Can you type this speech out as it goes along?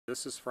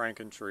This is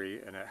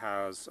Frankentree, and it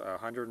has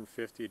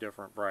 150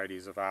 different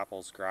varieties of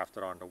apples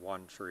grafted onto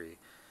one tree.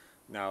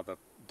 Now the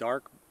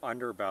dark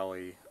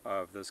underbelly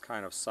of this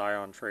kind of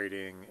scion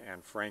trading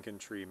and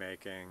Frankentree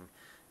making,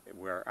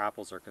 where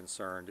apples are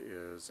concerned,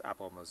 is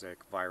apple-mosaic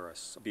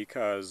virus.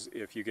 Because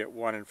if you get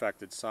one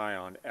infected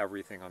scion,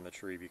 everything on the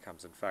tree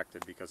becomes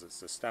infected because it's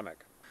systemic.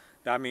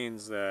 That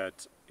means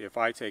that if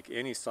I take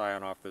any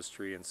scion off this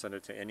tree and send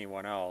it to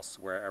anyone else,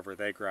 wherever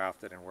they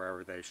grafted and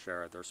wherever they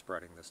share it, they're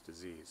spreading this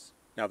disease.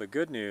 Now the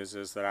good news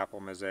is that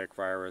apple-mosaic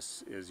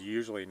virus is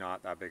usually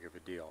not that big of a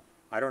deal.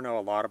 I don't know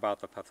a lot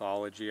about the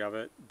pathology of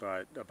it,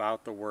 but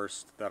about the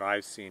worst that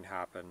I've seen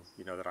happen,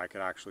 that I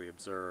could actually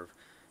observe,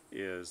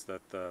 is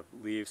that the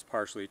leaves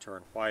partially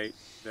turn white,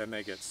 then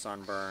they get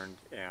sunburned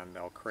and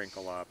they'll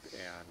crinkle up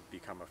and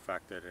become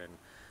affected, and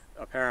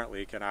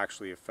apparently can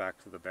actually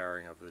affect the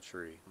bearing of the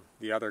tree.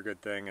 The other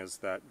good thing is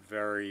that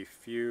very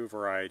few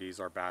varieties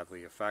are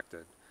badly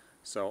affected.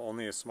 So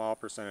only a small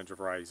percentage of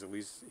varieties, at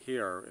least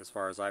here, as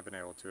far as I've been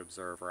able to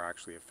observe, are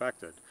actually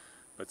affected.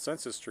 But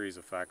since this tree is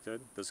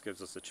affected, this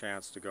gives us a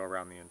chance to go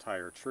around the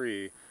entire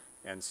tree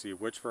and see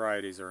which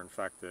varieties are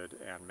infected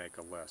and make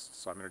a list.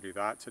 So I'm going to do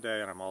that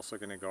today, and I'm also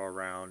going to go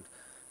around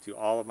to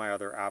all of my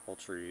other apple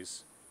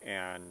trees.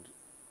 And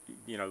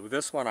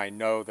this one I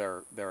know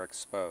they're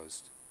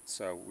exposed,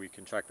 so we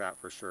can check that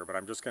for sure. But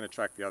I'm just going to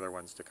check the other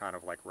ones to kind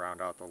of like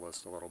round out the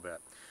list a little bit.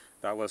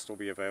 That list will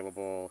be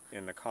available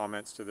in the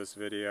comments to this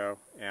video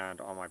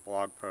and on my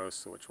blog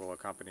post, which will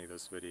accompany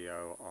this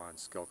video on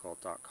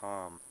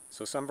SkillCult.com.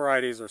 So some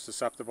varieties are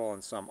susceptible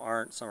and some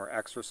aren't. Some are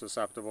extra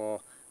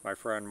susceptible. My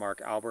friend Mark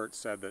Albert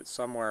said that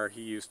somewhere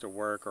he used to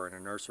work, or in a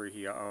nursery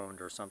he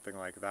owned or something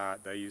like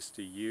that, they used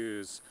to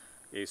use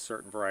a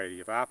certain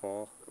variety of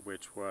apple,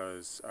 which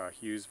was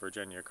Hughes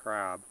Virginia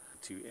Crab,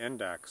 to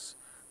index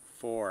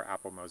for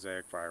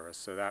apple-mosaic virus.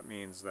 So that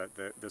means that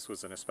this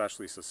was an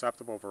especially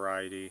susceptible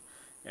variety.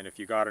 And if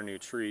you got a new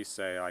tree,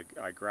 say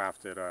I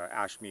grafted a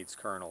Ashmead's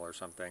kernel or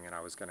something, and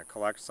I was going to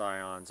collect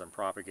scions and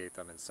propagate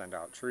them and send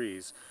out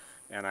trees,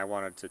 and I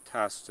wanted to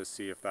test to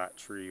see if that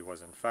tree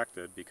was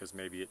infected, because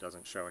maybe it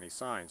doesn't show any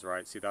signs,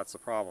 right? See, that's the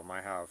problem.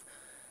 I have,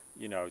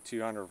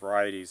 200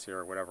 varieties here,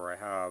 or whatever I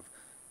have,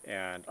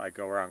 and I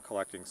go around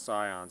collecting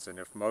scions, and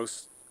if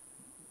most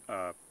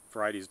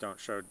varieties don't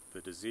show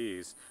the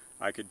disease,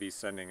 I could be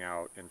sending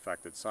out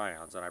infected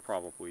scions, and I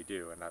probably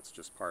do, and that's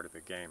just part of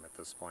the game at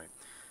this point.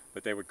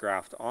 But they would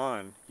graft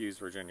on Hughes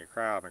Virginia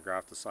Crab and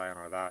graft the scion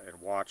on that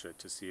and watch it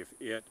to see if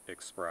it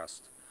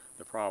expressed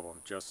the problem,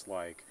 just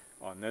like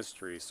on this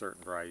tree,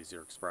 certain varieties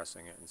are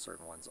expressing it and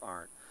certain ones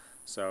aren't.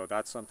 So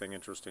that's something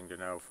interesting to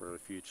know for the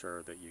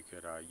future that you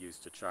could use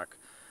to check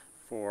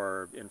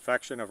for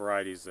infection of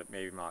varieties that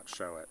may not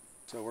show it.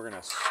 So we're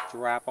going to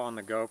strap on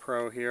the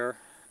GoPro here,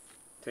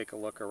 take a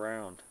look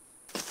around.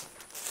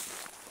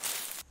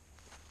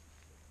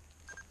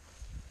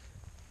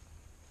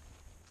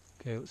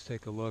 Okay, let's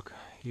take a look.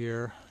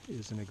 Here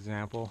is an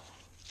example.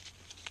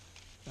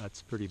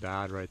 That's pretty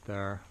bad right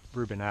there.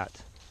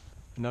 Rubinette.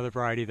 Another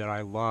variety that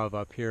I love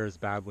up here is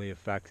badly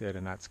affected,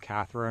 and that's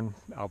Katherine,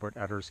 Albert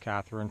Etter's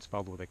Katherine,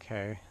 spelled with a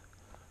K.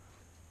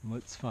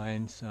 Let's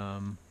find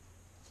some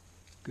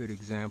good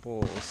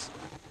examples.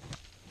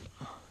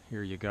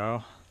 Here you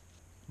go.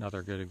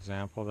 Another good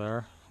example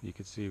there. You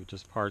can see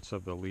just parts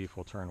of the leaf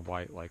will turn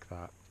white like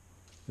that.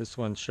 This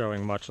one's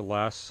showing much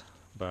less,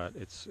 but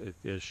it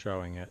is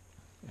showing it.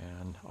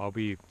 And I'll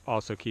be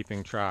also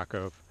keeping track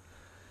of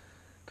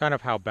kind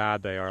of how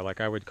bad they are.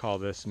 Like I would call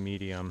this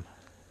medium.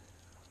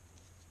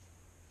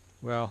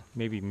 Well,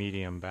 maybe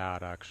medium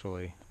bad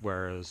actually.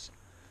 Whereas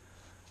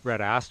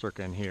red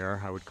Astrachan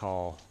here, I would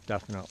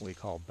definitely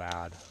call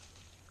bad.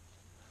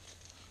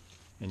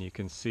 And you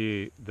can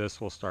see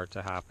this will start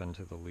to happen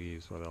to the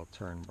leaves where they'll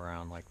turn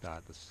brown like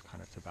that. This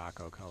kind of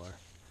tobacco color.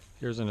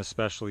 Here's an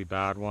especially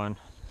bad one.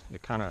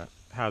 It kind of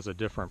has a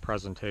different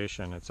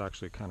presentation. It's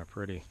actually kind of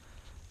pretty.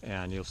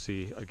 And you'll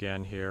see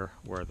again here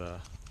where the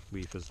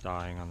leaf is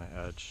dying on the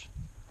edge.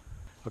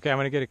 Okay, I'm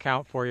going to get a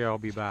count for you. I'll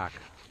be back.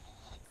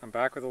 I'm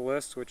back with a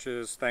list, which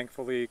is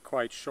thankfully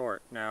quite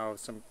short. Now,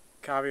 some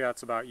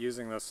caveats about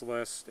using this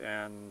list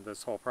and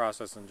this whole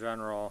process in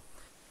general.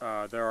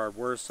 There are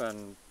worse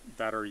and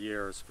better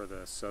years for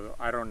this, so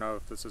I don't know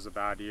if this is a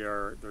bad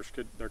year.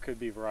 There could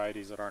be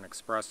varieties that aren't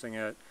expressing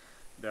it.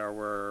 There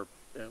were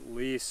at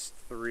least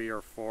 3 or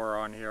 4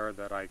 on here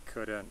that I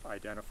couldn't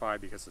identify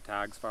because the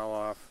tags fell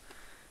off.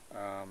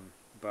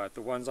 But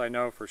the ones I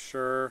know for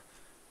sure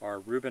are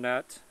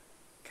Rubinette,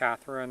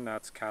 Katherine,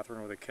 that's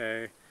Katherine with a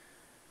K,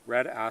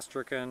 Red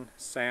Astrachan,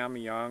 Sam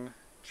Young,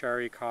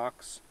 Cherry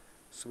Cox,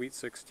 Sweet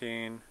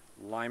 16,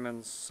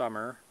 Lyman's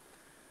Summer,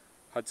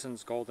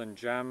 Hudson's Golden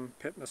Gem,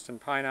 Pitmaston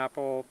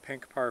Pineapple,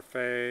 Pink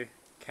Parfait,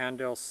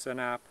 Kandil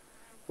Sinap,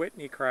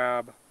 Whitney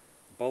Crab,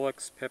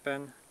 Bullock's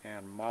Pippin,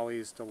 and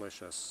Mollie's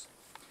Delicious.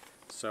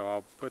 So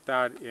I'll put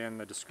that in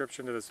the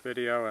description to this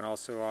video and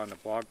also on the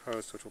blog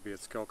post, which will be at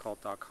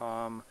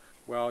SkillCult.com.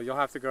 Well, you'll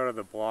have to go to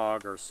the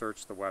blog or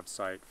search the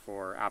website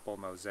for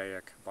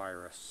apple-mosaic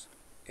virus.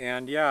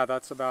 And yeah,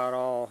 that's about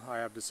all I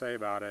have to say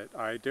about it.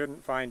 I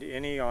didn't find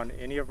any on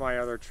any of my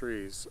other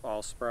trees,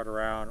 all spread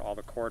around, all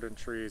the cordon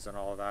trees and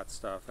all of that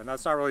stuff. And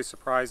that's not really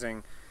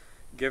surprising,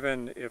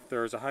 given if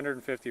there's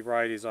 150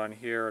 varieties on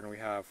here and we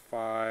have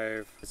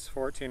it's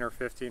 14 or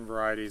 15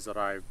 varieties that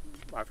I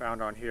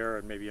found on here,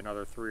 and maybe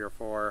another 3 or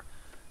 4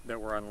 that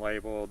were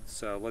unlabeled.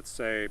 So let's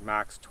say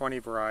max 20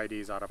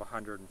 varieties out of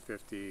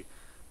 150.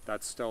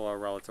 That's still a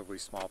relatively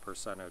small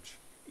percentage.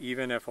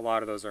 Even if a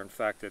lot of those are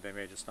infected, they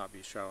may just not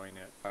be showing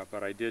it.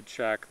 But I did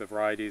check the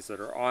varieties that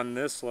are on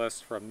this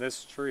list from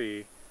this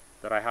tree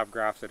that I have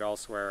grafted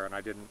elsewhere, and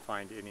I didn't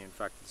find any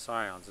infected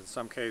scions. In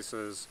some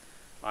cases,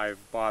 I've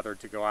bothered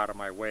to go out of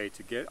my way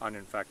to get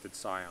uninfected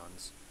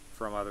scions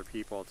from other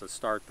people to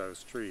start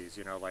those trees.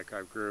 You know, like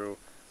I grew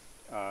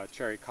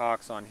cherry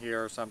cox on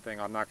here or something.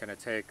 I'm not going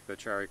to take the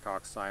cherry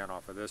cox scion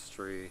off of this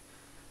tree.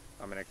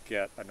 I'm going to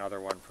get another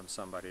one from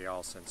somebody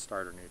else and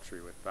start a new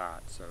tree with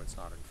that, so it's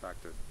not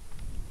infected.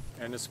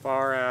 And as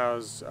far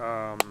as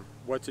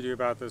what to do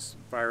about this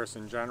virus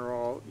in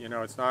general, you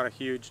know, it's not a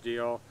huge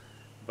deal,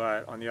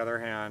 but on the other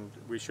hand,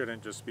 we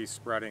shouldn't just be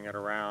spreading it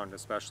around,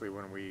 especially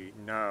when we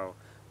know.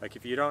 Like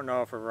if you don't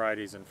know if a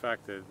variety is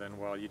infected, then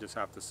well, you just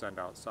have to send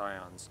out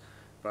scions.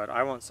 But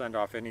I won't send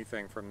off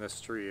anything from this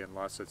tree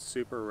unless it's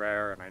super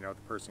rare and I know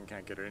the person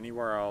can't get it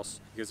anywhere else.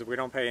 Because if we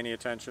don't pay any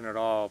attention at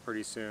all,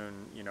 pretty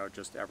soon, you know,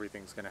 just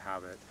everything's going to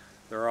have it.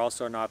 There are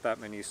also not that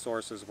many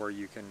sources where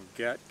you can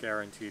get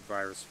guaranteed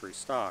virus-free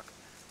stock,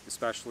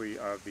 especially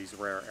of these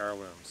rare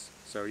heirlooms.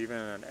 So even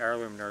an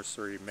heirloom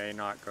nursery may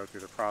not go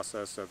through the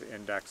process of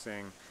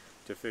indexing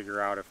to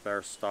figure out if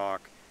their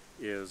stock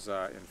is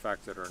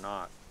infected or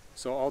not.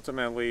 So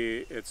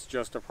ultimately, it's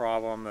just a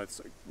problem that's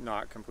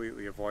not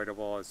completely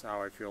avoidable, is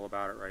how I feel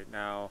about it right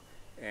now,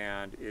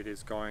 and it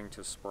is going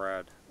to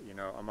spread, you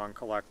know, among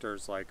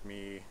collectors like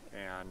me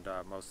and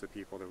most of the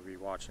people that will be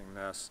watching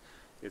this.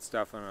 It's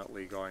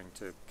definitely going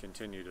to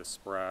continue to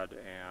spread,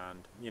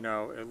 and, you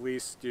know, at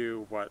least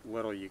do what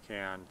little you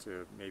can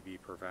to maybe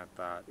prevent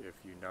that if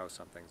you know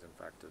something's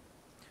infected.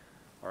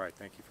 All right,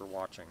 thank you for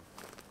watching.